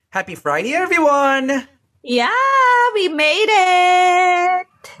Happy Friday, everyone! Yeah, we made it!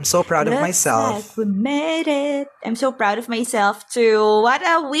 I'm so proud of Looks myself. like we made it. I'm so proud of myself too. What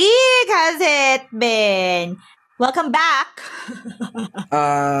a week has it been? Welcome back!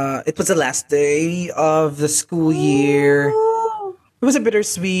 It was the last day of the school year. Ooh. It was a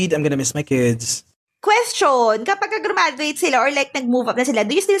bittersweet. I'm gonna miss my kids. Question, kapag graduate sila or like nag-move up na sila,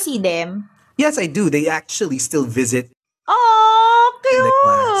 do you still see them? Yes, I do. They actually still visit Oh, in the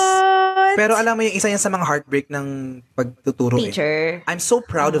class. cute! Pero alam mo yung isa yan sa mga heartbreak ng pagtuturo Teacher. I'm so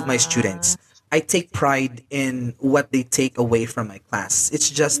proud of my students. I take pride in what they take away from my class. It's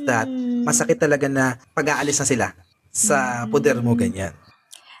just that masakit talaga na pag-aalis na sila sa poder mo ganyan.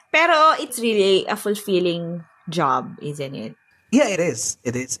 Pero it's really a fulfilling job, isn't it? Yeah, it is.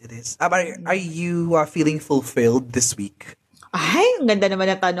 It is. Are you feeling fulfilled this week? Ay, ang ganda naman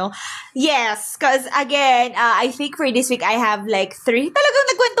ng tanong. Yes, because again, I think for this week, I have like 3. Talagang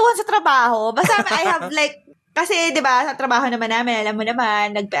nagkwentuhan sa trabaho. Basta I have like, kasi di ba sa trabaho naman namin, alam mo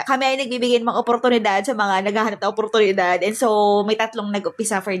naman, kami ay nagbibigay ng mga oportunidad sa mga naghahanap na oportunidad. And so, may 3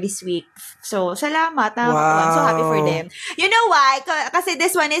 nag-upisa for this week. So, salamat. I'm so happy for them. You know why? Kasi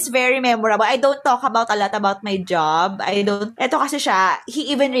this one is very memorable. I don't talk a lot about my job. Ito kasi siya, he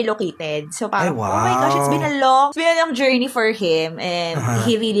even relocated. So, parang, wow. Oh my gosh, it's been a long journey for him. And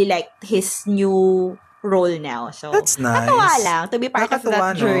he really liked his new role now. So, that's nice. Nakatawa lang to be part of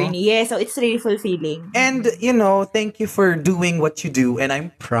Nakakatawa, that journey. Yeah, so it's really fulfilling. And, thank you for doing what you do, and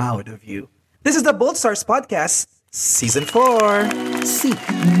I'm proud of you. This is the Bold Stars Podcast, Season 4. See,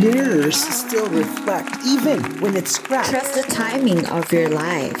 mirrors still reflect, even when it's cracked. Trust the timing of your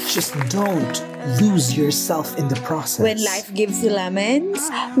life. Just don't lose yourself in the process. When life gives you lemons,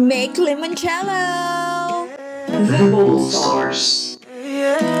 make limoncello. The Bold Stars.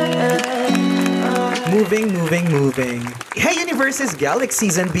 Moving. Hey, universes,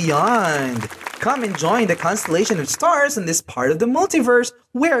 galaxies, and beyond. Come and join the constellation of stars in this part of the multiverse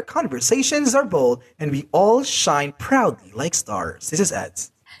where conversations are bold and we all shine proudly like stars. This is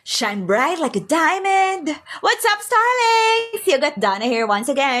Eds. Shine bright like a diamond. What's up, starlings? You got Donna here once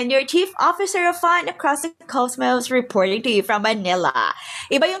again, your Chief Officer of Fun across the cosmos, reporting to you from Manila.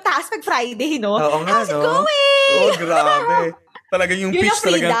 Iba yung task pag Friday, no? Oo nga, How's it going? Oh, grabe. Talaga yung Yun pitch yung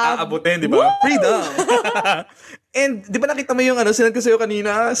freedom. talagang aabutin, di ba? Freedom! And di ba nakita mo yung sinad ko sa'yo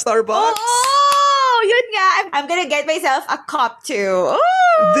kanina? Starbucks? Oh, yun nga. I'm gonna get myself a cup too.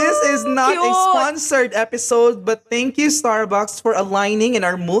 This is not cute. a sponsored episode, but thank you, Starbucks, for aligning in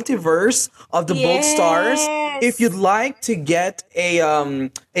our multiverse of the Bold Stars. If you'd like to get a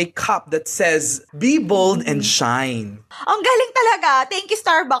cup that says, "Be bold and shine." Ang galing talaga. Thank you,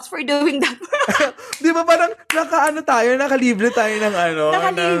 Starbucks, for doing that. Di ba parang nakalibre tayo ng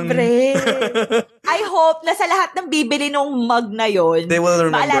Nakalibre. I hope na sa lahat ng bibili nung mug na yun, They will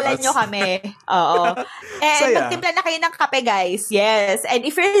remember maalala us. nyo kami. Oo. And Saya. magtimpla na kayo ng kape, guys. Yes. And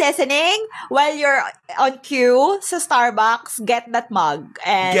if you're listening, while you're on queue sa Starbucks, get that mug.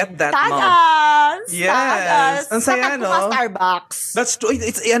 And Get that tag mug. us. Yes. Tag us. Ang saya, Tatak ko no? nga Starbucks. That's true.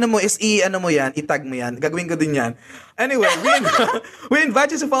 Itag mo yan. Gagawin ko din yan. Anyway, we invite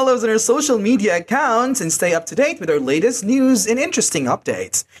you to follow us on our social media accounts and stay up to date with our latest news and interesting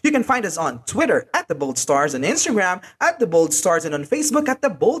updates. You can find us on Twitter at The Bold Stars, on Instagram at The Bold Stars, and on Facebook at The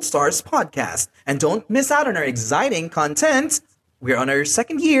Bold Stars Podcast. And don't miss out on our exciting content. We're on our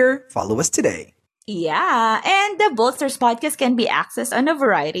 2nd year. Follow us today. Yeah, and the Bolsters podcast can be accessed on a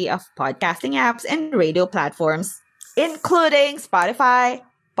variety of podcasting apps and radio platforms, including Spotify,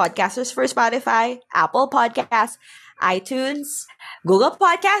 Podcasters for Spotify, Apple Podcasts, iTunes, Google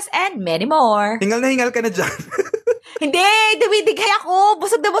Podcasts, and many more. Hingal na hingal ka na dyan. Hindi, dumidigay ako.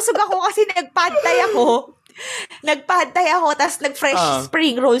 Busog na busog ako kasi nagpantay ako. Tas nag-fresh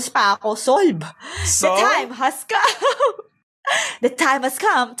spring rolls pa ako. Solve. So? The time has come. The time has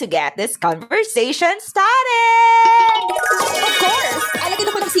come to get this conversation started! Of course! Alagyan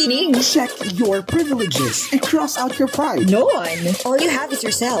ako ng sining. Check your privileges and cross out your pride. None. All you have is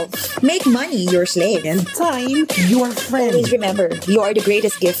yourself. Make money your slave. And time your friend. Always remember, you are the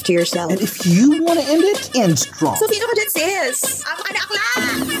greatest gift to yourself. And if you want to end it, end strong. So, sino ka dyan, sis? Ang anak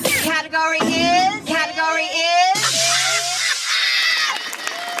lang! Category is...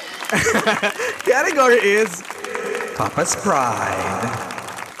 Category is Papa's Pride.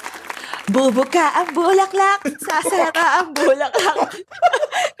 Bubuka ang bulaklak, sasara ang bulaklak.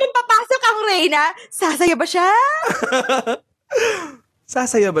 Kung papasok ang reyna, sasaya ba siya?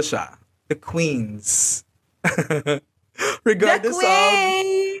 Sasaya ba siya? The Queens. regardless The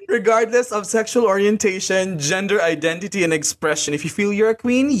queen! regardless of sexual orientation, gender identity, and expression. If you feel you're a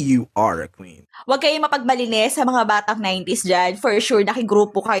queen, you are a queen. Huwag kayong mapagmalinis sa mga batang 90s dyan. For sure,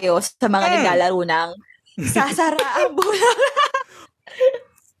 nakigrupo kayo sa mga naglalaro ng Sasara ang bulang.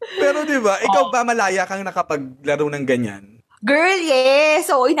 Pero 'di ba, ikaw ba malaya kang nakapaglaro ng ganyan? Girl, yes!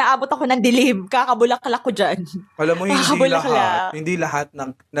 So, inaabot ako ng dilim. Kakabulaklak ko dyan. Alam mo, Kakabulaklak. hindi lahat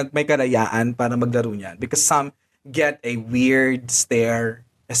may karayaan para maglaro niyan. Because some get a weird stare,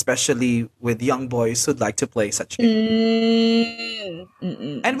 especially with young boys who'd like to play such games.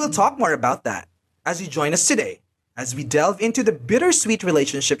 And we'll talk more about that as you join us today, as we delve into the bittersweet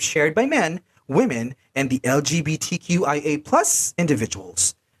relationship shared by men, women, and the LGBTQIA plus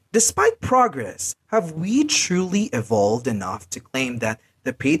individuals. Despite progress, have we truly evolved enough to claim that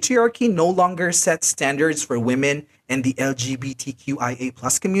the patriarchy no longer sets standards for women and the LGBTQIA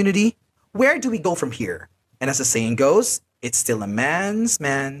plus community? Where do we go from here? And as the saying goes, it's still a man's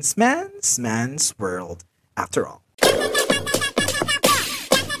world after all.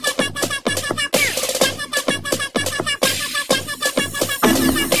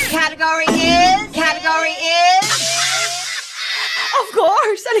 Category is... Of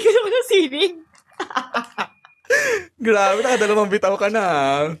course! Alagyan ako ng sining. Grabe, nakadalawang bitaw ka na.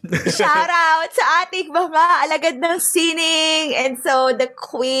 Shout out sa ating mga alagad ng sining. And so, the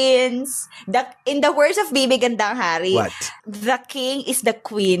queens, in the words of Bibi Gandang Hari, What? The king is the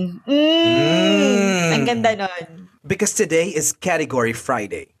queen. Ang ganda nun. Because today is Category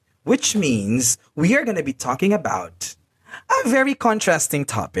Friday, which means we are going to be talking about a very contrasting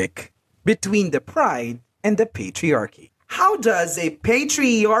topic between the pride and the patriarchy. How does a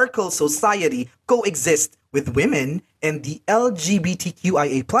patriarchal society coexist with women and the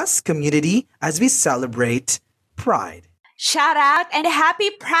LGBTQIA plus community as we celebrate Pride? Shout out and happy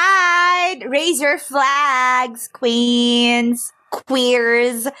Pride! Raise your flags, queens,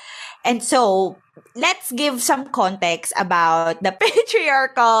 queers. And so, let's give some context about the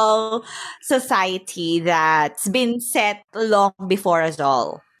patriarchal society that's been set long before us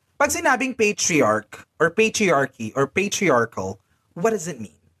all. Pag sinabing patriarch or patriarchy or patriarchal, what does it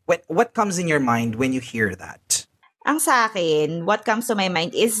mean? What comes in your mind when you hear that? Ang sa akin, what comes to my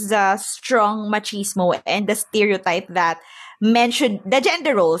mind is the strong machismo and the stereotype that the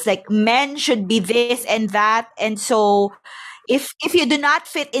gender roles, like men should be this and that. And so, if you do not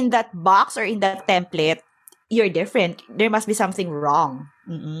fit in that box or in that template, you're different. There must be something wrong.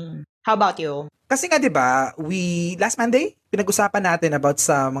 How about you? Kasi nga 'di ba, last Monday pinag-usapan natin about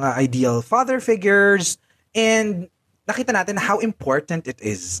sa mga ideal father figures and nakita natin how important it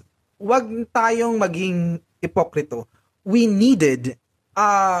is. Huwag tayong maging ipokrito. We needed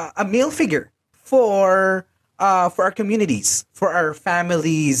a male figure for our communities, for our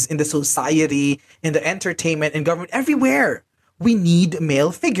families, in the society, in the entertainment and government, everywhere. We need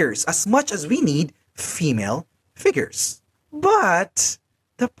male figures as much as we need female figures. But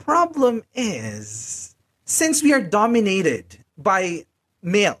the problem is, since we are dominated by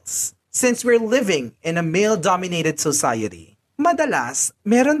males, since we're living in a male-dominated society, madalas,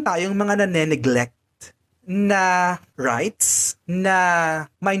 meron tayong mga nane-neglect na rights, na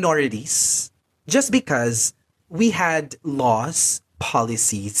minorities, just because we had laws,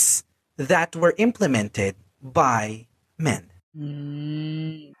 policies that were implemented by men.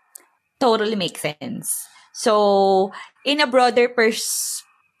 Totally makes sense. So, in a broader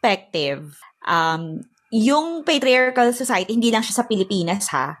perspective, yung patriarchal society, hindi lang siya sa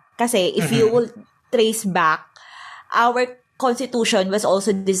Pilipinas ha. Kasi if you will trace back, our Constitution was also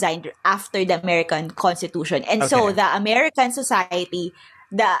designed after the American Constitution. And so, the American society,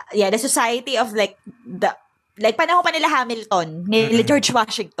 the society of like panahon pa nila Hamilton, nila George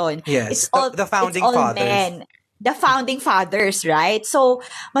Washington. Yes, it's all, the founding it's all fathers. Men. The founding fathers, right? So,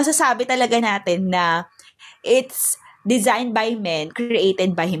 masasabi talaga natin na it's designed by men,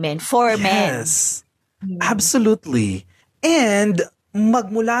 created by men, for men. Yes, absolutely. And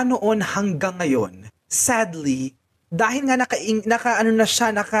magmula noon hanggang ngayon, sadly, dahil nga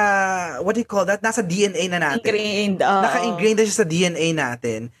what do you call that? Nasa DNA na natin. Naka-ingrained na siya sa DNA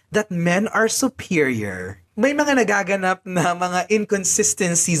natin that men are superior. May mga nagaganap na mga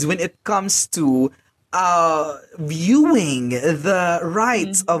inconsistencies when it comes to viewing the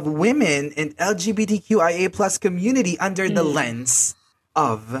rights of women and LGBTQIA plus community under the lens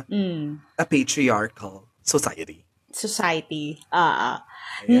of a patriarchal society.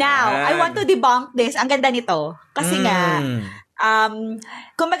 Now, I want to debunk this. Ang ganda nito. Kasi nga,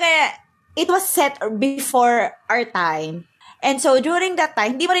 kumbaga, it was set before our time. And so, during that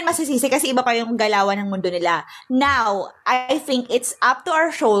time, hindi mo rin masisisi kasi iba pa yung galawan ng mundo nila. Now, I think it's up to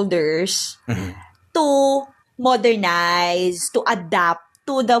our shoulders to modernize, to adapt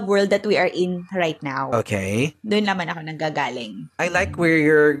to the world that we are in right now. Okay. Doon naman ako nanggagaling. I like where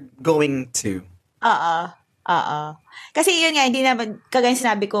you're going to. Oo. Kasi yun nga, hindi naman, kagaya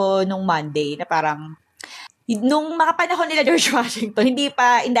sinabi ko nung Monday, na parang, nung mga panahon nila George Washington, hindi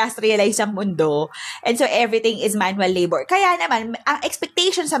pa industrialized ang mundo. And so, everything is manual labor. Kaya naman, ang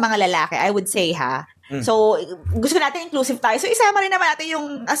expectation sa mga lalaki, I would say so, gusto natin inclusive tayo. So, isama rin naman natin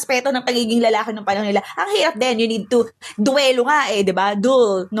yung aspeto ng pagiging lalaki ng panahon nila. Ang hirap din, you need to, duelo nga di ba?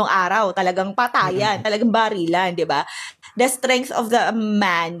 Duel nung araw, talagang patayan, talagang barilan, di ba? The strength of the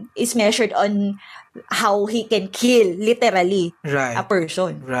man is measured on how he can kill, literally, a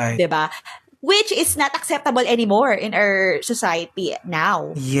person. Right. Di ba? Which is not acceptable anymore in our society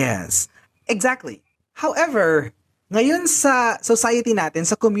now. Yes, exactly. However, ngayon sa society natin,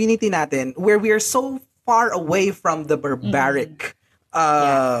 sa community natin, where we are so far away from the barbaric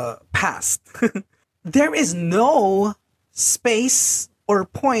past, there is no space or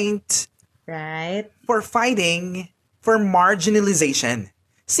point for fighting for marginalization.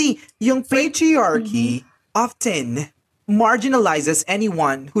 See, yung patriarchy often marginalizes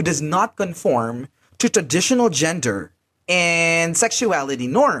anyone who does not conform to traditional gender and sexuality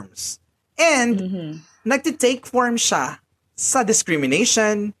norms. And nagtitake form siya sa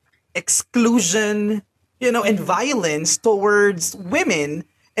discrimination, exclusion, and violence towards women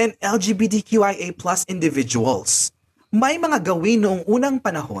and LGBTQIA plus individuals. May mga gawin noong unang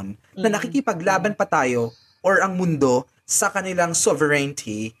panahon na nakikipaglaban pa tayo or ang mundo sa kanilang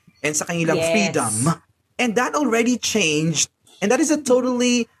sovereignty and sa kanilang freedom. And that already changed. And that is a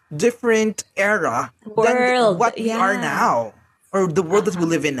totally different era than what we are now. Or the world that we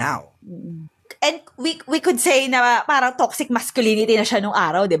live in now. And we could say na parang toxic masculinity na siya nung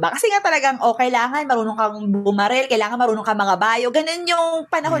araw, di ba? Kasi nga talagang, kailangan marunong kang bumaril, kailangan marunong kang mangabayo. Ganun yung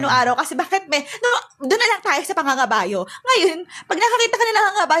panahon nung araw. Kasi bakit doon na lang tayo sa pangangabayo. Ngayon, pag nakakita ka nila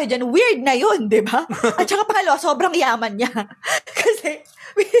nangangabayo dyan, weird na yun, di ba? At saka pangalawa, sobrang yaman niya. Kasi,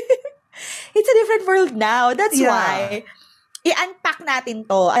 it's a different world now. That's why, i-unpack natin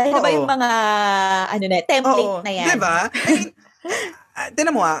to. Ano ba yung mga, template na yan? Diba?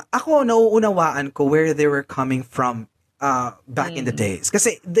 Tinan mo ako nauunawaan ko where they were coming from back in the days.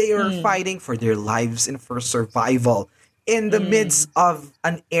 Kasi they were fighting for their lives and for survival in the midst of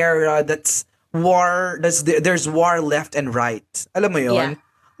an era that's war, there's war left and right. Alam mo yun?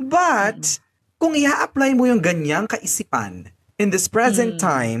 But, kung i-apply mo yung ganyang kaisipan in this present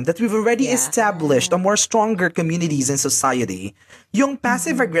time that we've already established a more stronger communities and society, yung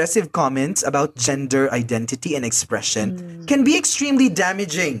passive-aggressive comments about gender identity and expression can be extremely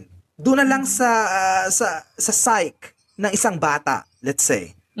damaging. Doon na lang sa psyche ng isang bata, let's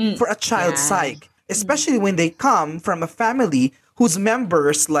say, for a child's psyche, especially when they come from a family whose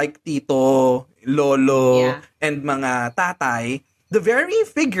members like tito, lolo, and mga tatay, the very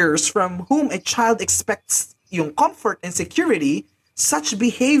figures from whom a child expects yung comfort and security, such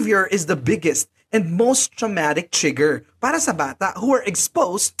behavior is the biggest and most traumatic trigger para sa bata who are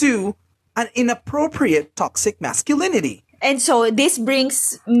exposed to an inappropriate toxic masculinity. And so, this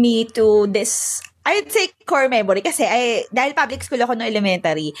brings me to this, I'd say, core memory. Kasi, dahil public school ako no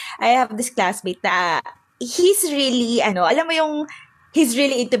elementary, I have this classmate na he's really, alam mo yung, he's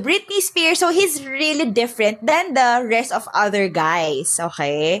really into Britney Spears, so he's really different than the rest of other guys,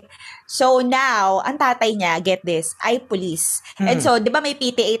 okay? So now, ang tatay niya, get this, ay police. And so, di ba may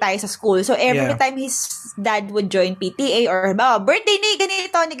PTA tayo sa school? So every time his dad would join PTA or birthday ni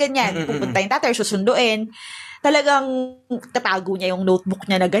ganito, ni ganyan, pupunta yung tatay, susunduin. Talagang tatago niya yung notebook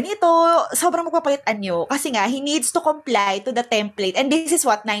niya na ganito. Sobrang magpapalitan nyo. Kasi nga, he needs to comply to the template. And this is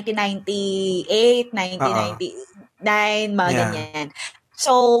what, 1998, 1999, mga ganyan.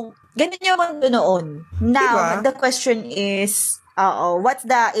 So, ganun yung mundo noon. Now, the question is, what's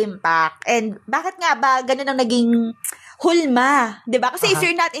the impact? And bakit nga ba ganun ang naging hulma? Diba? Kasi if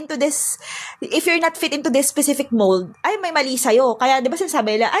you're not into this, if you're not fit into this specific mold, ay may mali sa'yo. Kaya diba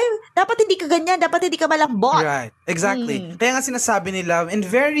sinasabi nila, ay dapat hindi ka ganyan, dapat hindi ka malambot. Right, exactly. Kaya nga sinasabi nila, and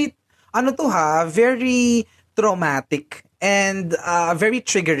very, very traumatic and very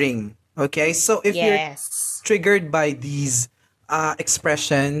triggering. Okay? So if you're triggered by these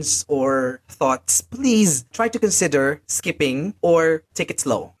expressions or thoughts, please try to consider skipping or take it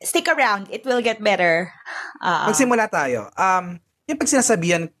slow. Stick around. It will get better. Magsimula tayo. Yung pag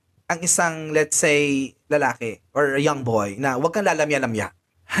sinasabihan ang isang, let's say, lalaki or a young boy na wag kang lalamya-lamya.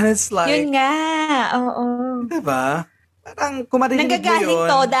 It's like, yun nga. Oo. Diba? Parang kumarinig mo yun.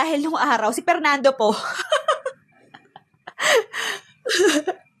 Nanggagaling to dahil nung araw, si Fernando po.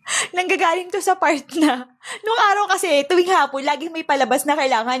 Nanggagaling to sa part na nung araw kasi tuwing hapon laging may palabas na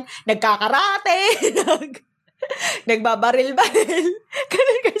kailangan nagkakarate Nagbabaril-baril.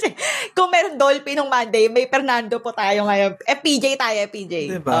 Ganun kasi. Kung meron Dolphy nung Monday, may Fernando po tayo ngayon. PJ tayo, PJ.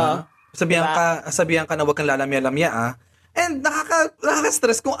 Diba? Sabihan ka na huwag kang lalamya-lamya And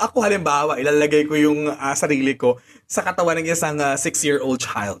nakaka-stress kung ako halimbawa, ilalagay ko yung sarili ko sa katawan ng isang 6-year-old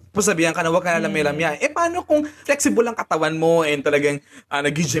child. Kung sabihan ka na huwag kang lalamya-lamya, paano kung flexible ang katawan mo and talagang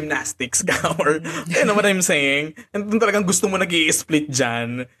nag-gymnastics ka or, you know what I'm saying? And talagang gusto mo nag-i-split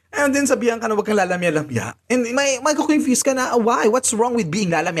dyan. And then sabihan ka na huwag kang lalamya-lamya. And may confuse ka na, why? What's wrong with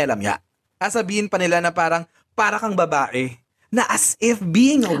being lalamya-lamya? Sabihin pa nila na para kang babae. Na as if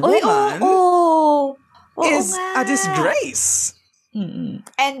being a woman is a disgrace.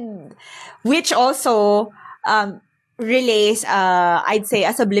 And which also relays, I'd say,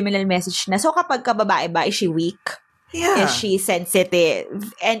 a subliminal message na, so kapag ka babae ba, is she weak? Yeah. Is she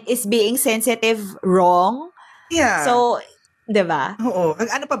sensitive? And is being sensitive wrong? Yeah. So, diba? Oo.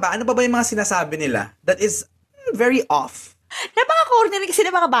 Ano pa ba yung mga sinasabi nila that is very off? Napaka-corny rin kasi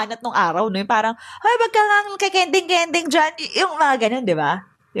ng mga banat nung araw, no? Yung parang, ay, wag ka nga kay-kending-kending dyan. Yung mga ganun, di ba?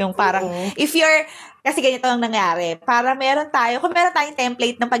 Yung parang, if you're, kasi ganito ang nangyari, para kung meron tayong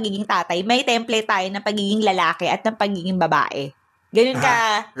template ng pagiging tatay, may template tayo ng pagiging lalaki at ng pagiging babae. Ganun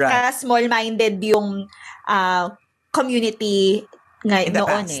ka small-minded yung community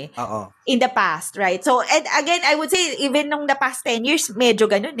noon in the past, right? So, and again, I would say, even nung the past 10 years, medyo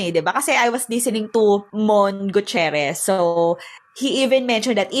ganun diba? Kasi I was listening to Mon Gutierrez. So, he even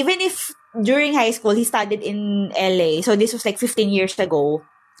mentioned that even if during high school, he studied in LA, so this was like 15 years ago,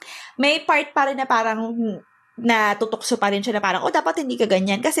 may part pa rin na parang natutukso pa rin siya na parang, dapat hindi ka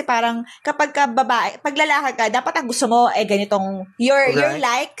ganyan. Kasi parang, kapag ka babae, pag lalaki ka, dapat ang gusto mo, ganitong, your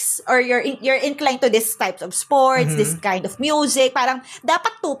likes, or you're inclined to this types of sports, this kind of music, parang,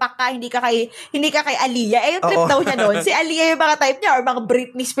 dapat tupak ka, hindi ka kay Aaliyah. Yung trip daw niya nun, si Aaliyah yung mga type niya, or mga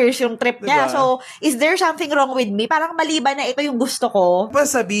Britney Spears yung trip niya. Diba? So, is there something wrong with me? Parang maliban na ito yung gusto ko.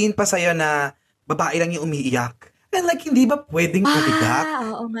 Sabihin pa sa'yo na, babae lang yung umiiyak. And like, hindi ba pwedeng umiyak?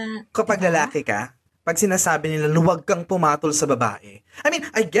 Oo nga. Kapag lalaki ka? Pag sinasabi nila, huwag kang pumatol sa babae. I mean,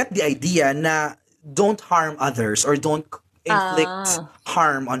 I get the idea na don't harm others or don't inflict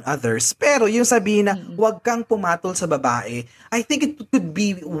harm on others. Pero yung sabihin na huwag kang pumatol sa babae, I think it could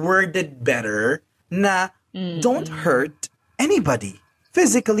be worded better na don't hurt anybody.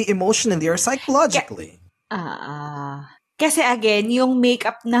 Physically, emotionally, or psychologically. Kasi again, yung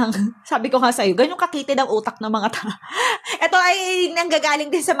makeup sabi ko nga sa'yo, ganyan kakitid ang utak ng mga tao. Ito ay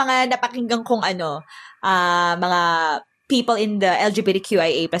nanggagaling din sa mga napakinggan kong mga people in the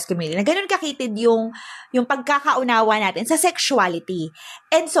LGBTQIA+ community na ganun kakitid yung pagkakaunawa natin sa sexuality.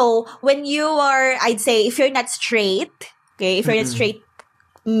 And so, when you are, I'd say, if you're not straight, if you're not straight,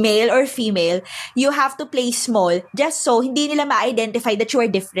 male or female, you have to play small just so hindi nila ma-identify that you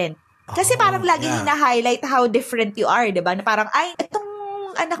are different. Kasi parang lagi hina-highlight how different you are, diba? Na parang, ay, itong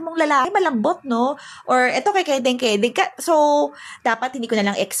anak mong lalaki, malambot, no? Or, ito kay kedeng-kedeng. So, dapat hindi ko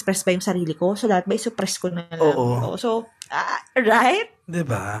na lang express ba yung sarili ko? So, dapat ba i-suppress ko na lang? Oo. So, right?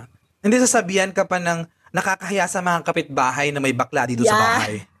 Diba? Hindi sasabihan ka pa ng nakakahiya sa mga kapitbahay na may bakla dito sa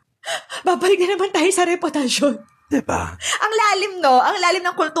bahay. Babalik na naman tayo sa reputasyon. Diba? Ang lalim, no? Ang lalim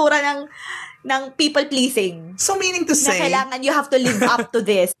ng kultura ng people-pleasing. So, meaning to say, na kailangan you have to live up to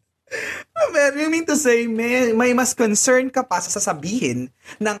this. You mean to say, may mas concern ka pa sa sasabihin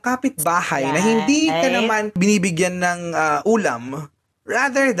ng kapitbahay na hindi ka naman binibigyan ng ulam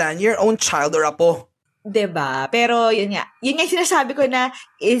rather than your own child or apo. Diba? Pero yun nga yung sinasabi ko na,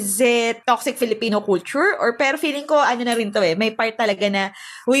 is it toxic Filipino culture? Or pero feeling ko, na rin to may part talaga na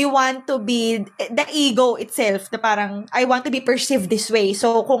we want to be, the ego itself, na parang, I want to be perceived this way.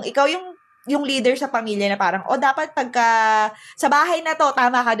 So, kung ikaw yung leader sa pamilya na parang, dapat pagka sa bahay na to,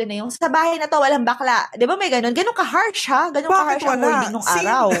 tama ka dun na yung sa bahay na to, walang bakla. Di ba may ganun? Ganun ka-harsh ha? Ganun ka-harsh ang wording nung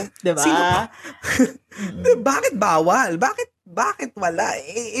araw. Di ba? Bakit bawal? Bakit wala?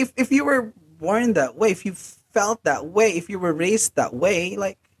 If you were born that way, if you felt that way, if you were raised that way,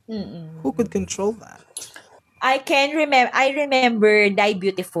 like, who could control that? I remember Die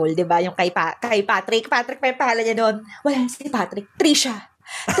Beautiful, di ba? Yung kay Patrick. Patrick pa yung pangalan niya doon. Wala si Patrick. Trisha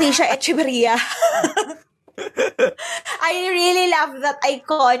Echeverria. I really love that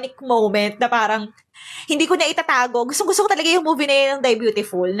iconic moment na parang hindi ko na itatago. Gusto ko talaga yung movie na yun ng Die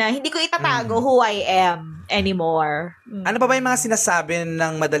Beautiful na hindi ko itatago who I am anymore. Ano pa ba yung mga sinasabi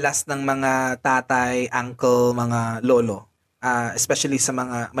ng madalas ng mga tatay, uncle, mga lolo? Especially sa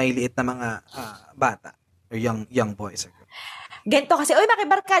mga may liit na mga bata or young boys or girls? ganito kasi, oy,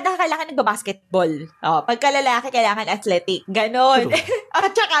 makibarkada ka, kailangan nagbabasketball. Pagka lalaki, kailangan athletic. Ganon.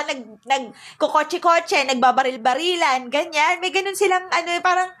 At saka, kukotse-kotse, nagbabaril-barilan, ganyan. May ganon silang,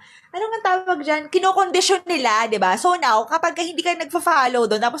 parang, ano man tawag dyan? Kinokondisyon nila, di ba? So now, kapag hindi ka nagpa-follow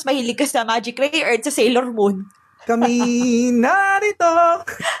doon, tapos mahilig ka sa Magic Ray Earth, sa Sailor Moon, Kami narito.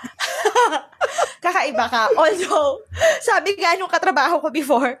 kakaiba ka. Although, sabi nga nung katrabaho ko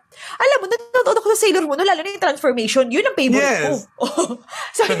before, alam mo, nanonood ako sa Sailor Moon, lalo na yung transformation, yun ang favorite ko.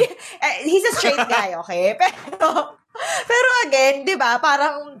 So, he's a straight guy, okay? Pero again, di ba,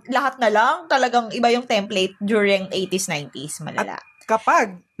 parang lahat na lang, talagang iba yung template during 80s, 90s, malala. At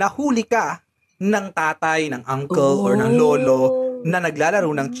kapag nahuli ka ng tatay, ng uncle, or ng lolo na naglalaro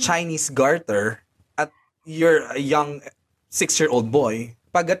ng Chinese garter, you're a young 6-year-old boy,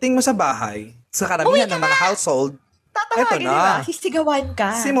 pagdating mo sa bahay, sa karamihan ng mga household, eto Tatawagin, na. diba? Sisigawan ka.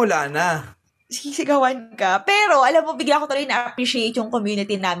 Simula na. Sisigawan ka. Pero, alam mo, bigla ko tuloy na-appreciate yung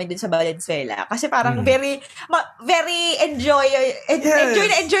community namin dun sa Valenzuela. Kasi parang very enjoy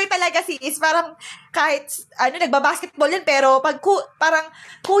na enjoy talaga sis. Parang kahit, nagbabasketball yan, pero parang,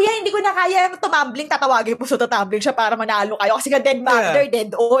 kuya, hindi ko na kaya tumambling, tatawagin po sa tutumbling siya para manalo kayo. Kasi dead mother,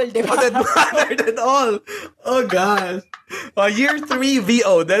 dead all, di ba? Dead mother, dead all. Oh, gosh. Year 3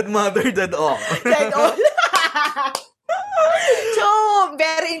 VO, dead mother, dead all. Dead all. So,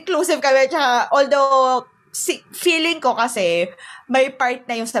 very inclusive kami. Tsaka, although, feeling ko kasi, may part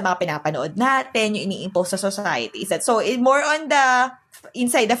na yung sa mga pinapanood natin, yung ini-impose sa society. So, more on the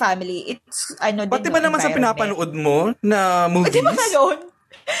inside the family, it's, Pati ba naman sa pinapanood mo na movies? Pati ba ganun?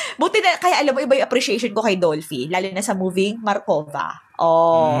 Buti na, kaya alam mo, iba yung appreciation ko kay Dolphy, lalo na sa movie Markova.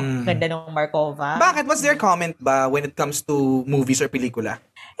 Ganda nung Markova. Bakit? What's their comment ba when it comes to movies or pelikula?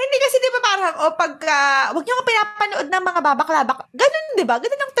 Hindi kasi, di ba parang, pagka, wag niyo nga pinapanood ng mga babaklabak. Ganun, di ba?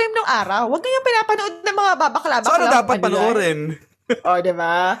 Ganun ang term ng araw. Wag niyo pinapanood ng mga babaklabak. So, ano dapat panoorin? Di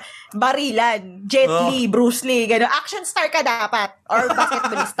ba? Barilan, Jet Li, Bruce Lee, gano'n. Action star ka dapat. Or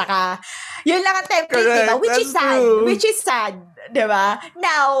basketballista ka. Yun lang ang template, di ba? Which is sad. Di ba?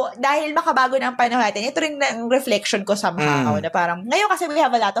 Now, dahil makabago na ang panahon natin, ito rin ang reflection ko somehow na parang, ngayon kasi we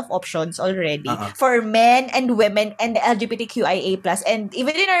have a lot of options already for men and women and the LGBTQIA+. And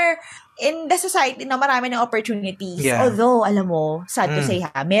even in the society na marami ng opportunities. Yeah. Although, alam mo, sad to say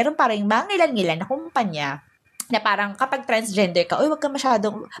ha, meron pa rin mga ilan-ilan na kumpanya na parang kapag transgender ka, wag ka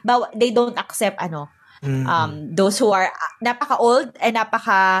masyadong, they don't accept, those who are napaka-old and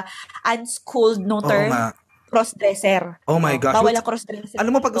napaka-unschooled no term, cross-dresser. Oh my gosh. Bawal ang cross-dresser.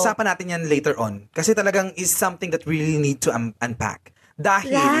 Alam mo, pag-usapan natin yan later on. Kasi talagang is something that we really need to unpack.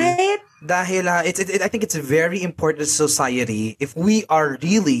 Dahil, I think it's very important to society if we are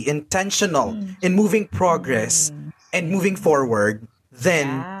really intentional in moving progress and moving forward,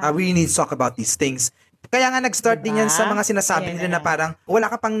 then we really need to talk about these things. Kaya nga nag-start din yan sa mga sinasabi nila na parang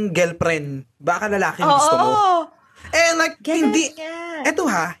wala ka pang girlfriend, baka lalaki ang gusto mo. And like,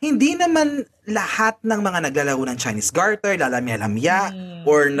 hindi naman lahat ng mga naglalaro ng Chinese garter, lalamya-lamya,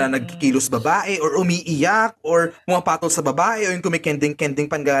 or na nagkikilos babae, or umiiyak, or pumapatol sa babae, o yung kumikending-kending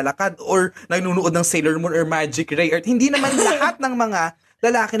panggalakad, or nagnunood ng Sailor Moon or Magic Ray Earth. Hindi naman lahat ng mga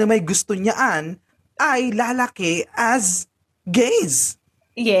lalaki na may gusto niyaan ay lalaki as gays.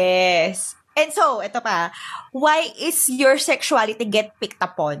 Yes. And so, ito pa, why is your sexuality get picked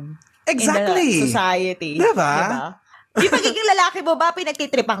upon exactly in the society? Diba? Yung pagiging lalaki mo ba,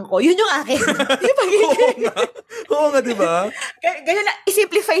 pinagtitripan ko? Yun yung akin. Yung pagiging... Oo nga, diba? Ganyan na,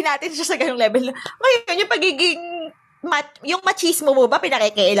 isimplify natin siya sa ganung level. Ngayon, yung pagiging... yung machismo mo ba,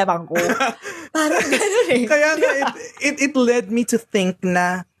 pinakikialaman ko? Parang gano'n eh. Kaya nga, it led me to think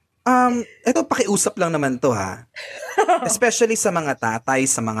na, ito pakiusap lang naman to ha. Especially sa mga tatay,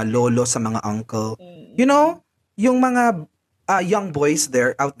 sa mga lolo, sa mga uncle. You know, yung mga young boys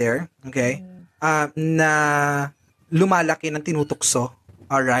out there, okay, na lumalaki ng tinutukso,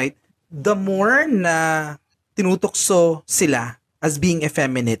 alright? The more na tinutukso sila as being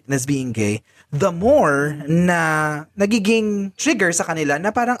effeminate, as being gay, the more na nagiging trigger sa kanila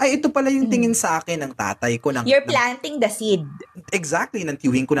na parang, ay, ito pala yung tingin sa akin ng tatay ko. You're planting the seed. Exactly, ng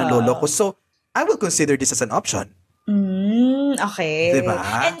tiyuhin ko ng lolo ko. So, I will consider this as an option. Okay. Diba?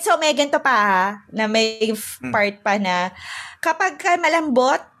 And so, may ganito pa na may part pa na kapag ka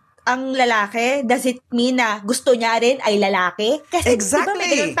malambot ang lalaki, does it mean na gusto niya rin ay lalaki? Kasi exactly. Diba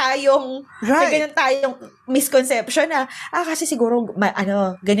may ganun tayong misconception na, kasi siguro,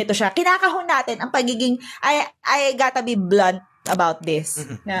 ganito siya. Kinakahon natin ang pagiging, I gotta be blunt about this.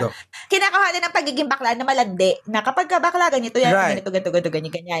 Na, kinakahon natin ang pagiging bakla na malandi, na kapag ka bakla, ganito yan, ganito,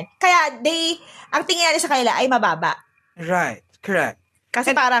 ganyan. Kaya ang tingin natin sa kanila ay mababa. Right, correct.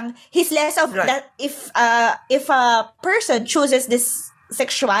 Kasi parang he's less of Right. that. If a person chooses this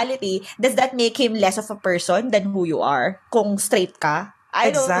sexuality, does that make him less of a person than who you are? Kung straight ka?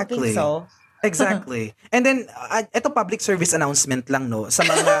 I don't think Exactly. so. Exactly. And then, ito public service announcement lang, no? Sa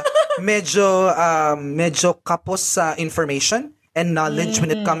mga medyo kapos sa information and knowledge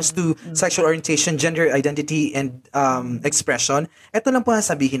when it comes to sexual orientation, gender identity, and expression. Ito lang po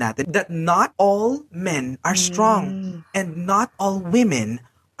sabihin natin that not all men are strong and not all women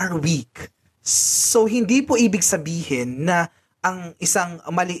are weak. So, hindi po ibig sabihin na ang isang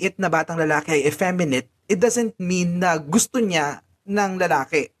maliit na batang lalaki ay effeminate. It doesn't mean na gusto niya ng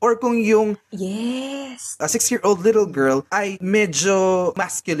lalaki. Or kung yung Yes. a 6-year-old little girl ay medyo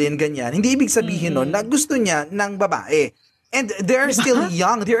masculine, ganyan. Hindi ibig sabihin nun na gusto niya ng babae. And they're still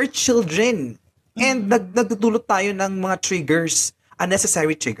young. They are children. And nagtutulot tayo ng mga triggers,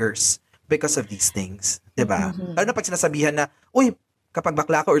 unnecessary triggers because of these things. Diba? Lalo na pag sinasabihan na, uy, kapag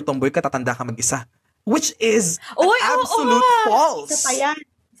bakla ka or tomboy ka, tatanda ka mag-isa. Which is absolute false. Isa pa yan.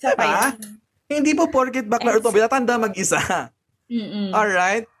 Isa pa Diba? yan. Hindi po porket bakla or tomboy, tatanda mag-isa.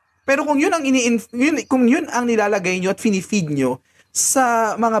 Alright? Pero kung yun ang kung yun ang nilalagay nyo at finifeed nyo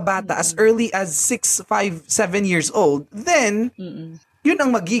sa mga bata as early as 6, 5, 7 years old, then yun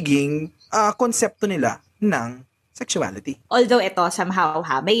ang magiging konsepto nila ng sexuality. Although ito somehow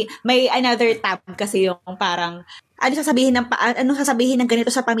may another tab kasi yung parang ano sasabihin ng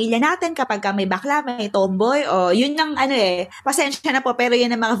ganito sa pamilya natin kapag may bakla, may tomboy, o yun ang pasensya na po, pero yan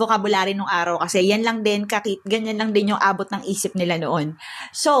ang mga vocabulary nung araw kasi yan lang din, ganyan lang din yung abot ng isip nila noon.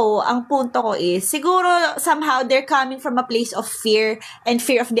 So, ang punto ko is, siguro somehow they're coming from a place of fear and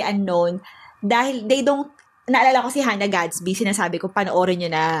fear of the unknown dahil they don't, naalala ko si Hannah Gadsby, sinasabi ko, panoorin nyo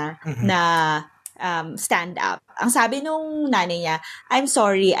na stand up. Ang sabi nung nanay niya, I'm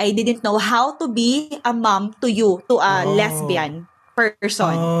sorry, I didn't know how to be a mom to you, to a lesbian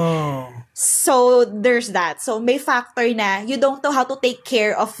person. So, there's that. So, may factor na you don't know how to take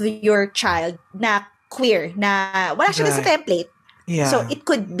care of your child na queer, na wala siya sa template. Yeah. So, it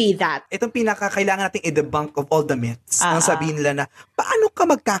could be that. Itong kailangan nating i-debunk of all the myths. Ang sabihin nila na, paano ka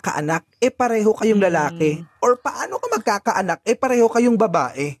magkakaanak? Pareho kayong lalaki. Or paano ka magkakaanak? Pareho kayong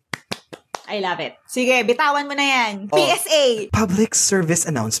babae. I love it. Sige, bitawan mo na yan. PSA! Public service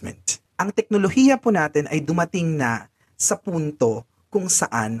announcement. Ang teknolohiya po natin ay dumating na sa punto kung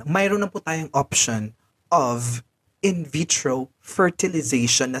saan mayroon na po tayong option of in vitro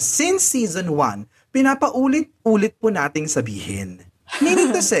fertilization na since season 1, pinapaulit-ulit po nating sabihin.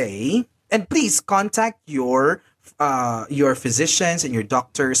 Meaning to say, and please contact your physicians and your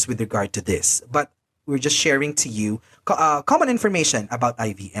doctors with regard to this. But we're just sharing to you common information about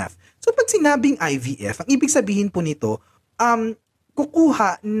IVF. So, pag sinabing IVF, ang ibig sabihin po nito,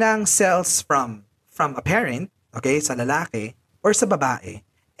 kukuha ng cells from a parent, okay, sa lalaki, or sa babae,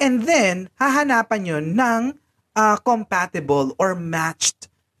 and then, hahanapan yun ng compatible or matched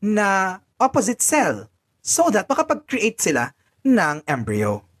na opposite cell so that makapag-create sila ng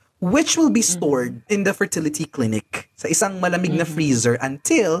embryo, which will be stored in the fertility clinic sa isang malamig na freezer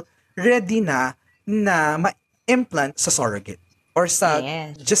until ready na ma-implant sa surrogate or sa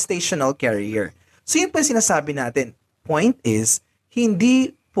gestational carrier. So, yun po yung sinasabi natin. Point is,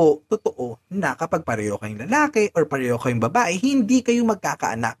 hindi po totoo na kapag pareho kayong lalaki or pareho kayong babae, hindi kayo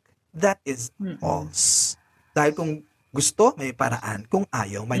magkakaanak. That is false. Dahil kung gusto, may paraan. Kung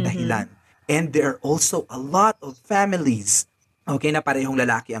ayaw, may dahilan. And there are also a lot of families, okay, na parehong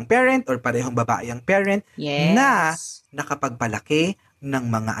lalaki ang parent or parehong babae ang parent na nakapagpalaki ng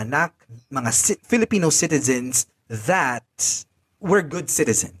mga anak, mga Filipino citizens that were good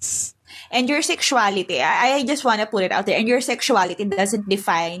citizens. And your sexuality, I just want to put it out there, and your sexuality doesn't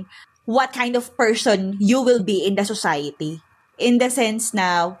define what kind of person you will be in the society. In the sense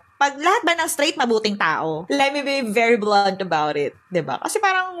na, pag lahat ba ng straight, mabuting tao? Let me be very blunt about it. Diba? Kasi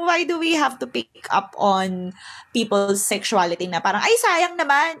parang, why do we have to pick up on people's sexuality na parang, ay sayang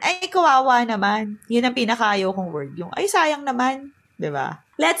naman, ay kawawa naman. Yun ang pinakayaw kong word. Yung, ay sayang naman. Diba?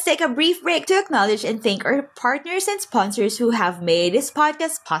 Let's take a brief break to acknowledge and thank our partners and sponsors who have made this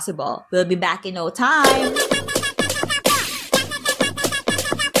podcast possible. We'll be back in no time.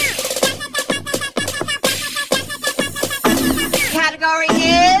 Category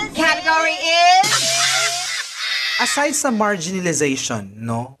is... Aside sa marginalization,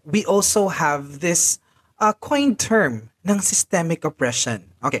 no, we also have this coined term ng systemic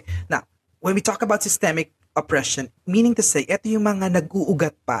oppression. Okay, now, when we talk about systemic oppression, meaning to say, ito yung mga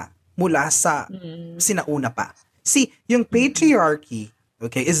nag-uugat pa mula sa sinauna pa. See, yung patriarchy,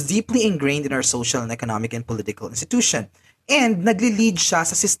 okay, is deeply ingrained in our social and economic and political institution. And nagli-lead siya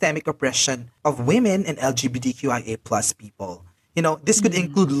sa systemic oppression of women and LGBTQIA plus people. This could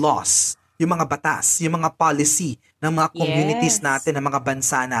include laws, yung mga batas, yung mga policy ng mga communities Yes. natin, ng mga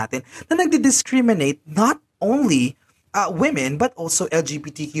bansa natin na nagdi-discriminate not only women but also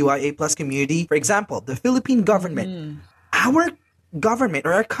LGBTQIA plus community. For example, the Philippine government, our government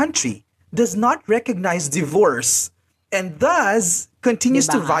or our country does not recognize divorce and thus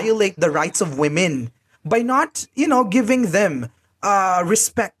continues to Diba? violate the rights of women by not, giving them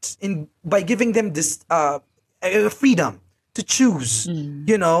respect by giving them this freedom to choose,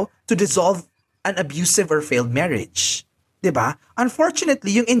 to dissolve an abusive or failed marriage. 'Di ba?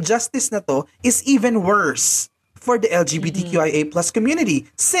 Unfortunately, yung injustice na to is even worse for the LGBTQIA plus community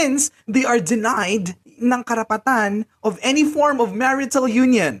since they are denied ng karapatan of any form of marital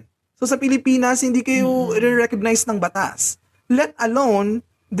union. So sa Pilipinas, hindi kayo recognize ng batas, let alone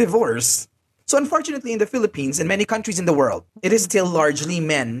divorce. So unfortunately, in the Philippines and many countries in the world, it is still largely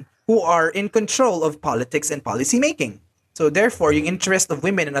men who are in control of politics and policy making. So therefore, yung interest of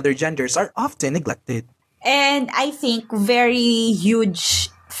women and other genders are often neglected. And I think very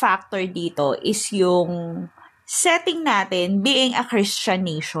huge factor dito is yung setting natin being a Christian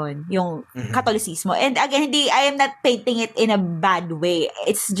nation, yung Catholicismo. And again, I am not painting it in a bad way.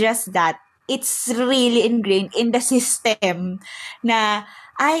 It's just that it's really ingrained in the system na,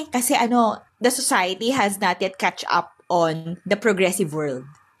 kasi the society has not yet catch up on the progressive world.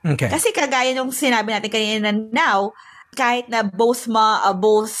 Okay. Kasi kagaya nung sinabi natin kanina now, kahit na both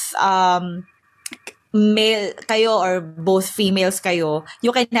male kayo or both females kayo,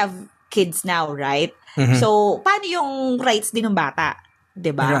 you can have kids now, right? So, paano yung rights din ng bata?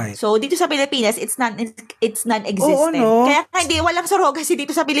 'Di ba? Right. So, dito sa Pilipinas, it's non-existent. Oo, no? Kaya hindi walang surrogacy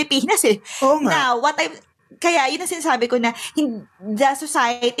dito sa Pilipinas eh. Oo nga. Now, kaya yun ang sinasabi ko na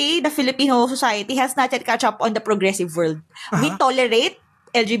the Filipino society has not yet catch up on the progressive world. We tolerate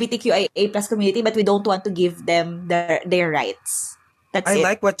LGBTQIA plus community, but we don't want to give them their rights. That's I it.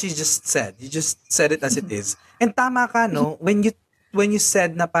 like what you just said. You just said it as it is. And tama ka, no? When you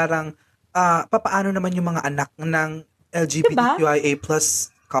said na parang, papaano naman yung mga anak ng LGBTQIA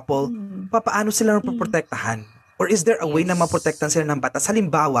plus couple, papaano sila mapoprotektahan? Or is there a way na maprotektahan sila ng batas?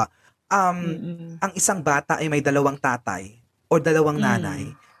 Halimbawa, ang isang bata ay may dalawang tatay or dalawang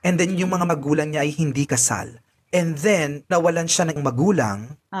nanay, and then yung mga magulang niya ay hindi kasal. And then, nawalan siya ng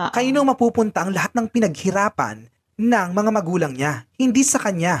magulang, kanino mapupunta ang lahat ng pinaghirapan ng mga magulang niya? Hindi sa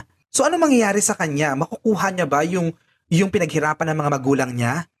kanya. So, ano mangyayari sa kanya? Makukuha niya ba yung pinaghirapan ng mga magulang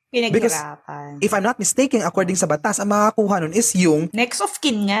niya? Because, if I'm not mistaken, according sa batas, ang makakuha nun is yung next of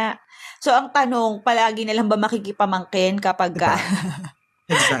kin nga. So, ang tanong, palagi na lang ba makikipamangkin kapag Diba?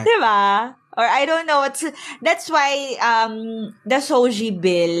 Exactly. diba? Or I don't know. That's why the SOGI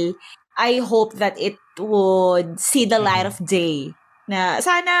bill, I hope that it would see the light of day. Na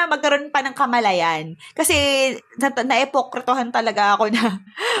sana magkaroon pa ng kamalayan. Kasi na-epokritohan talaga ako na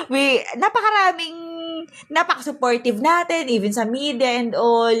napaka-supportive natin, even sa media and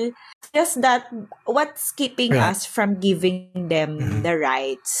all. Just that, what's keeping us from giving them the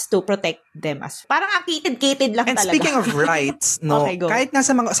rights to protect them? Parang ang kitid-kitid lang And talaga. speaking of rights, no, Okay, go. kahit nga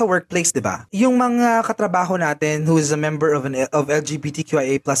sa workplace, 'di ba? Yung mga katrabaho natin who is a member of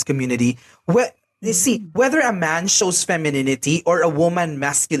LGBTQIA+ community, whether a man shows femininity or a woman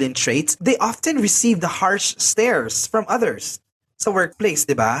masculine traits, they often receive the harsh stares from others sa workplace,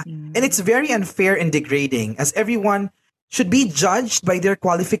 'di ba? And it's very unfair and degrading as everyone should be judged by their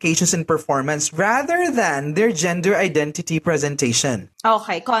qualifications and performance rather than their gender identity presentation.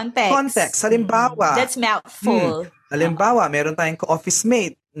 Okay, context. Context. Halimbawa, That's mouthful. halimbawa, meron tayong ka-office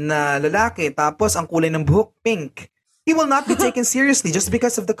mate na lalaki tapos ang kulay ng buhok pink. He will not be taken seriously just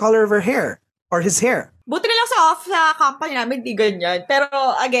because of the color of her hair or his hair. Buti na lang sa company namin, di ganyan. Pero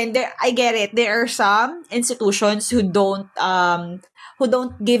again, I get it. There are some institutions who don't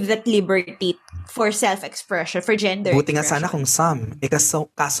give that liberty for self-expression, for gender Buti nga expression. sana kung some.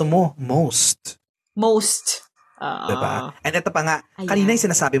 Kaso mo, most. Most. Diba? And ito pa nga, Ayan. kanina yung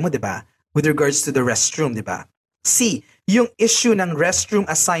sinasabi mo, diba? With regards to the restroom, diba? See, yung issue ng restroom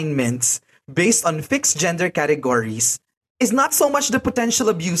assignments based on fixed gender categories is not so much the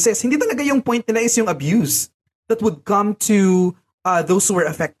potential abuses. Hindi talaga yung point nila is yung abuse that would come to those who were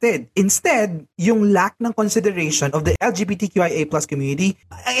affected. Instead, yung lack ng consideration of the LGBTQIA+ community,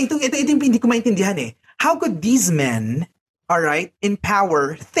 ito hindi ko maintindihan eh. How could these men, alright, in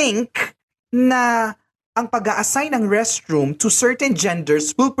power, think na ang pag-a-assign ng restroom to certain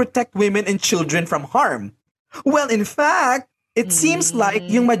genders will protect women and children from harm? Well, in fact, it seems like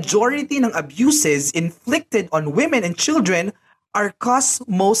yung majority ng abuses inflicted on women and children are caused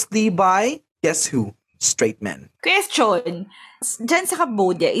mostly by, guess who? straight men. Question. Diyan sa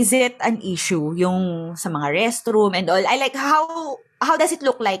Cambodia, is it an issue yung sa mga restroom and all? I like how does it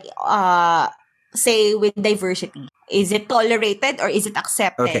look like say with diversity? Is it tolerated or is it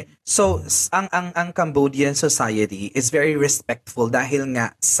accepted? Okay. So ang Cambodian society is very respectful dahil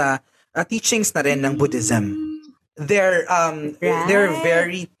nga sa teachings na rin ng Buddhism. They're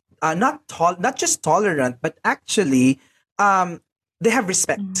very not just tolerant but actually they have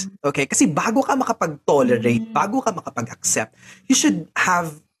respect. Okay? Kasi bago ka makapag-tolerate, bago ka makapag-accept, you should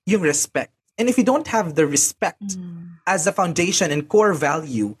have yung respect. And if you don't have the respect as a foundation and core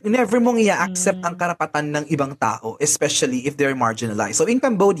value, never mong i-accept ang karapatan ng ibang tao, especially if they're marginalized. So in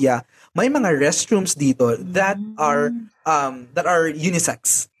Cambodia, may mga restrooms dito that are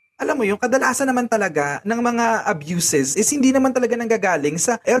unisex. Alam mo, yung kadalasan naman talaga ng mga abuses is hindi naman talaga nanggagaling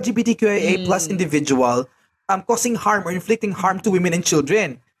sa LGBTQIA plus individual causing harm or inflicting harm to women and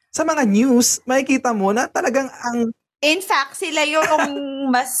children. Sa mga news, makikita mo na talagang ang... In fact, sila yung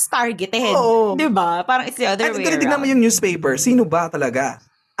mas targeted. Oo. Diba? Parang it's the other At way tinitignan mo around. yung newspaper, sino ba talaga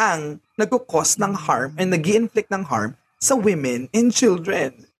ang nagkukos ng harm and nag-i-inflict ng harm sa women and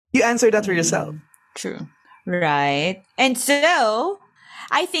children? You answer that for yourself. True. Right. And so,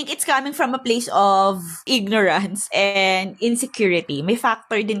 I think it's coming from a place of ignorance and insecurity. May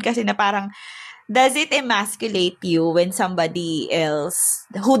factor din kasi na parang, does it emasculate you when somebody else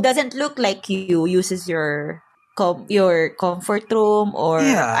who doesn't look like you uses your comfort room or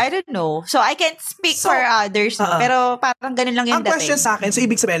I don't know. So I can't speak for others, no? Pero parang ganun lang yung ang question sa akin, so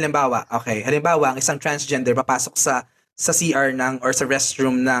ibig sabihin halimbawa, ang isang transgender papasok sa CR or sa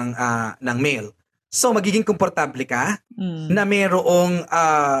restroom ng male. So magiging komportable ka na mayroong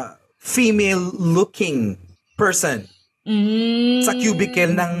female looking person sa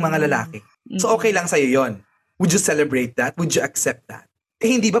cubicle ng mga lalaki. So okay lang sa'yo yon. Would you celebrate that? Would you accept that?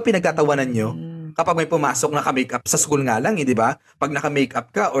 Hindi ba pinagtatawanan nyo kapag may pumasok naka-makeup sa school nga lang, di ba? Pag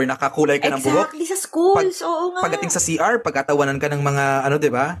naka-makeup ka or nakakulay ka ng buhok. Exactly, sa schools. Oo nga. Pagdating sa CR, pagkatawanan ka ng mga,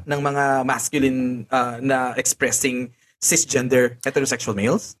 di ba? Ng mga masculine na expressing cisgender heterosexual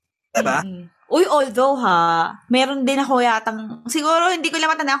males. Di ba? Uy, although meron din ako yatang, siguro hindi ko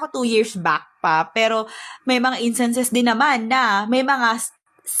lang matanda ako 2 years back pa, pero may mga instances din naman na may mga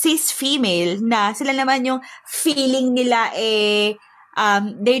cis female na sila naman yung feeling nila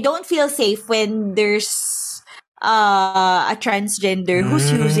they don't feel safe when there's a transgender who's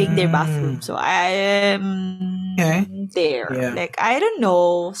using their bathroom. So I'm there. Yeah. Like, I don't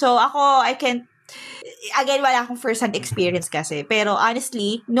know. So I can't, again, wala akong first-hand experience kasi. Pero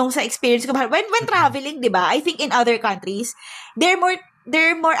honestly, nung sa experience ko, when traveling, di ba, I think in other countries, they're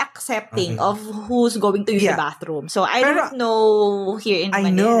more accepting of who's going to use the bathroom. So I don't know here in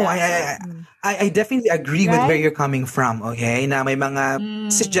Manila. I know. I definitely agree with where you're coming from, okay? Na may mga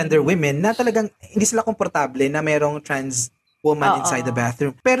cisgender women na talagang hindi sila komportable na mayroong trans woman inside the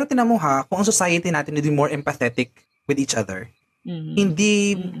bathroom. Pero tinan mo kung ang society natin is more empathetic with each other.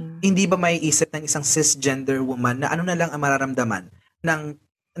 Hindi ba may isip ng isang cisgender woman na ano na lang ang mararamdaman ng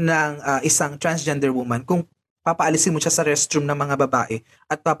isang transgender woman kung papaalisin mo siya sa restroom ng mga babae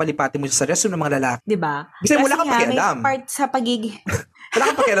at papalipatin mo siya sa restroom ng mga lalaki. Diba? Kasi wala kang pakialam. May part sa pagiging... Wala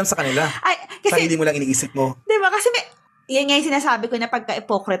kang pakialam sa kanila. Sarili mo lang iniisip mo. Diba? Kasi yan nga yung sinasabi ko na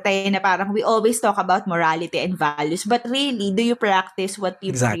pagka-hypocrite na parang we always talk about morality and values, but really, do you practice what you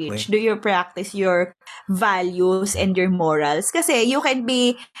preach? Do you practice your values and your morals? Kasi you can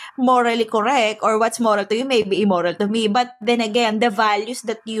be morally correct or what's moral to you may be immoral to me, but then again, the values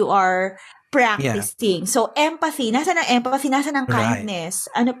that you are practicing. So, empathy. Nasaan ang empathy? Nasaan ang kindness?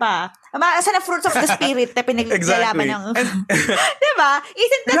 Ano pa? Nasaan ang fruits of the spirit na pinaglalaban ng... diba?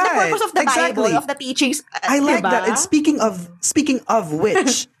 Isn't that the purpose of the Bible, of the teachings? I like that. And speaking of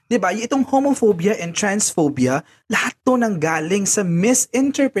which, diba, itong homophobia and transphobia, lahat to nang galing sa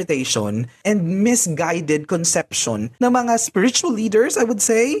misinterpretation and misguided conception ng mga spiritual leaders, I would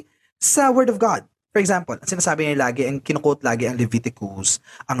say, sa Word of God. For example, ang sinasabi niya lagi, ang kinuquote lagi ang Leviticus,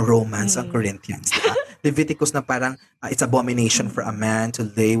 ang Romans, ang Corinthians. Diba? Leviticus na parang it's abomination for a man to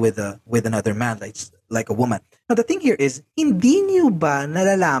lay with another man like a woman. Now the thing here is, hindi niyo ba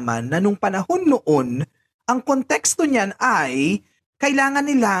nalalaman na nung panahon noon, ang konteksto niyan ay kailangan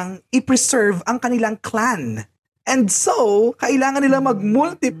nilang i-preserve ang kanilang clan. And so, kailangan nila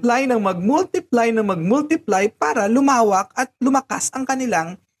mag-multiply para lumawak at lumakas ang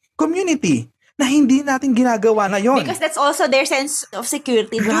kanilang community na hindi natin ginagawa ngayon. Because that's also their sense of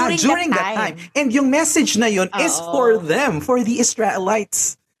security during that time. And yung message na yun is for them, for the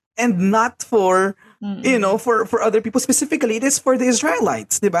Israelites, and not for, for other people. Specifically, it is for the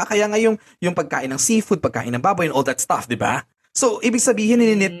Israelites, di ba? Kaya nga yung pagkain ng seafood, pagkain ng baboy, and all that stuff, di ba? So, ibig sabihin,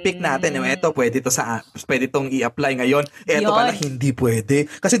 ninitpick natin, eto, pwede itong i-apply ngayon. Eto pala, hindi pwede.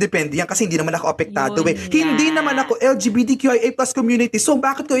 Kasi depende yan, kasi hindi naman ako apektado Yun Hindi nga. naman ako LGBTQIA plus community. So,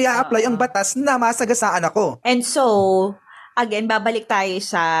 bakit ko i-apply ang batas na masagasaan ako? And so, again, babalik tayo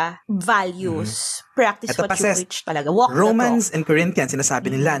sa values. Practice Ito what pa, you sis, preach talaga. Walk Romans and Corinthians,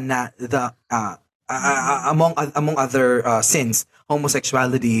 sinasabi nila na the among other sins,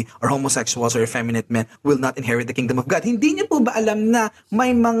 homosexuality or homosexuals or effeminate men will not inherit the kingdom of God. Hindi niyo po ba alam na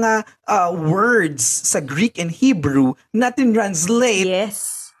may mga words sa Greek and Hebrew na the translate talk.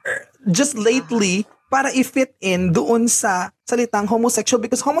 Yes. just lately para i-fit in doon sa salitang homosexual,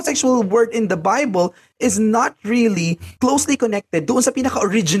 because homosexual word in the Bible is not really closely connected doon sa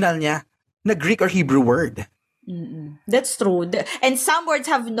pinaka-original niya na Greek or Hebrew word. That's true. And some words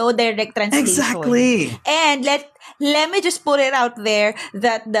have no direct translation. Exactly. And let me just put it out there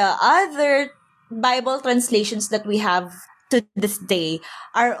that the other Bible translations that we have to this day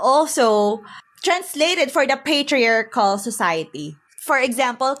are also translated for the patriarchal society. For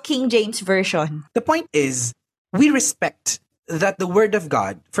example, King James Version. The point is, we respect that the word of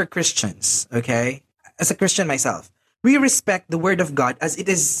God for Christians, okay? As a Christian myself, we respect the word of God as it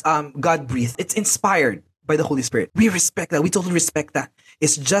is God-breathed. It's inspired by the Holy Spirit. We respect that. We totally respect that.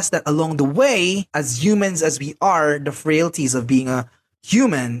 It's just that along the way, as humans as we are, the frailties of being a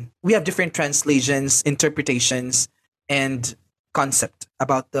human, we have different translations, interpretations, and concept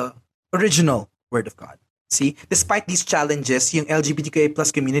about the original word of God. See, despite these challenges, yung LGBTQIA plus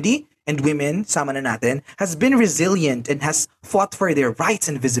community and women, sama na natin, has been resilient and has fought for their rights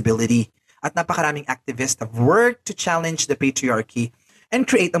and visibility. At napakaraming activists have worked to challenge the patriarchy and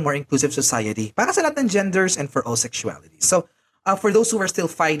create a more inclusive society para sa lahat ng genders and for all sexualities. So, for those who are still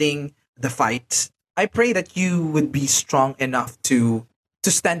fighting the fight, I pray that you would be strong enough to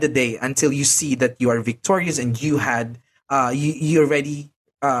stand the day until you see that you are victorious and you already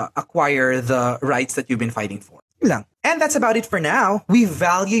acquire the rights that you've been fighting for. Yun lang. And that's about it for now. We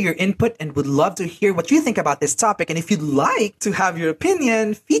value your input and would love to hear what you think about this topic. And if you'd like to have your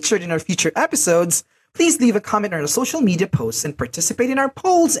opinion featured in our future episodes, please leave a comment on our social media posts and participate in our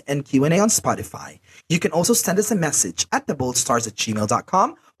polls and Q&A on Spotify. You can also send us a message at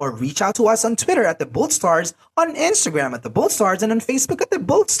theboldstars@gmail.com or reach out to us on Twitter at @theboldstars, on Instagram at @theboldstars, and on Facebook at The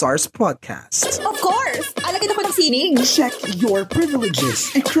Bold Stars Podcast. Of course! Alagyan ako ng sining. Check your privileges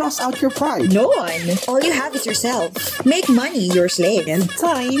and cross out your pride. No one. All you have is yourself. Make money your slave. And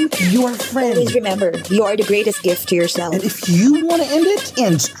time your friend. Always remember, you are the greatest gift to yourself. And if you want to end it,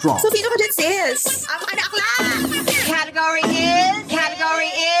 end strong. So, sino ka dyan, sis? Ang anak lang! Category is...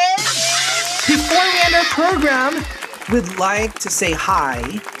 Before we end our program, we'd like to say hi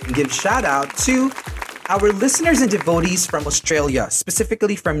and give shout out to our listeners and devotees from Australia,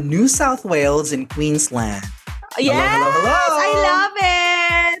 specifically from New South Wales and Queensland. Yes! hello. I love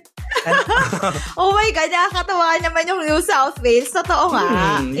it! Oh my God, nakakatawa naman yung New South Wales. Totoo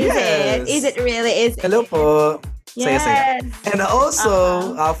nga. Yes. Is it really? Is it? Hello po. Saya-saya. Yes. And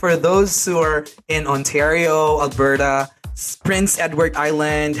also, for those who are in Ontario, Alberta, Prince Edward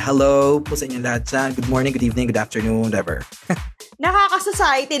Island, hello po sa inyo lahat dyan. Good morning, good evening, good afternoon, whatever.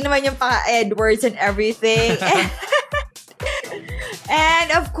 Nakaka-society naman yung Edwards and everything.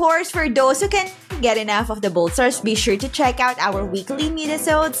 And of course, for those who can get enough of the Bold Stars, be sure to check out our weekly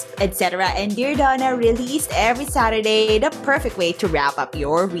minisodes, etc. And Dear Donna released every Saturday, the perfect way to wrap up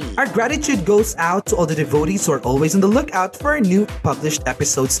your week. Our gratitude goes out to all the devotees who are always on the lookout for our new published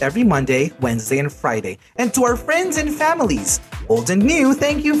episodes every Monday, Wednesday, and Friday. And to our friends and families, old and new,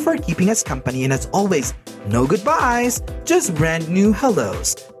 thank you for keeping us company. And as always, no goodbyes, just brand new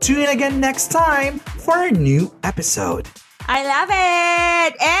hellos. Tune in again next time for a new episode. I love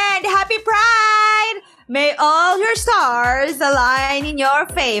it! And happy Pride! May all your stars align in your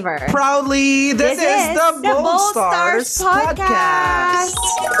favor. Proudly, this is the Bold Stars Podcast.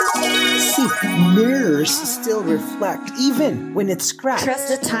 See, mirrors still reflect even when it's cracked.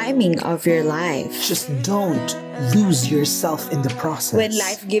 Trust the timing of your life. Just don't lose yourself in the process. When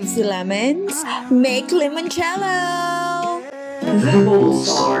life gives you lemons, make limoncello. The Bold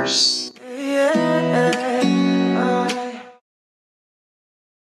Stars.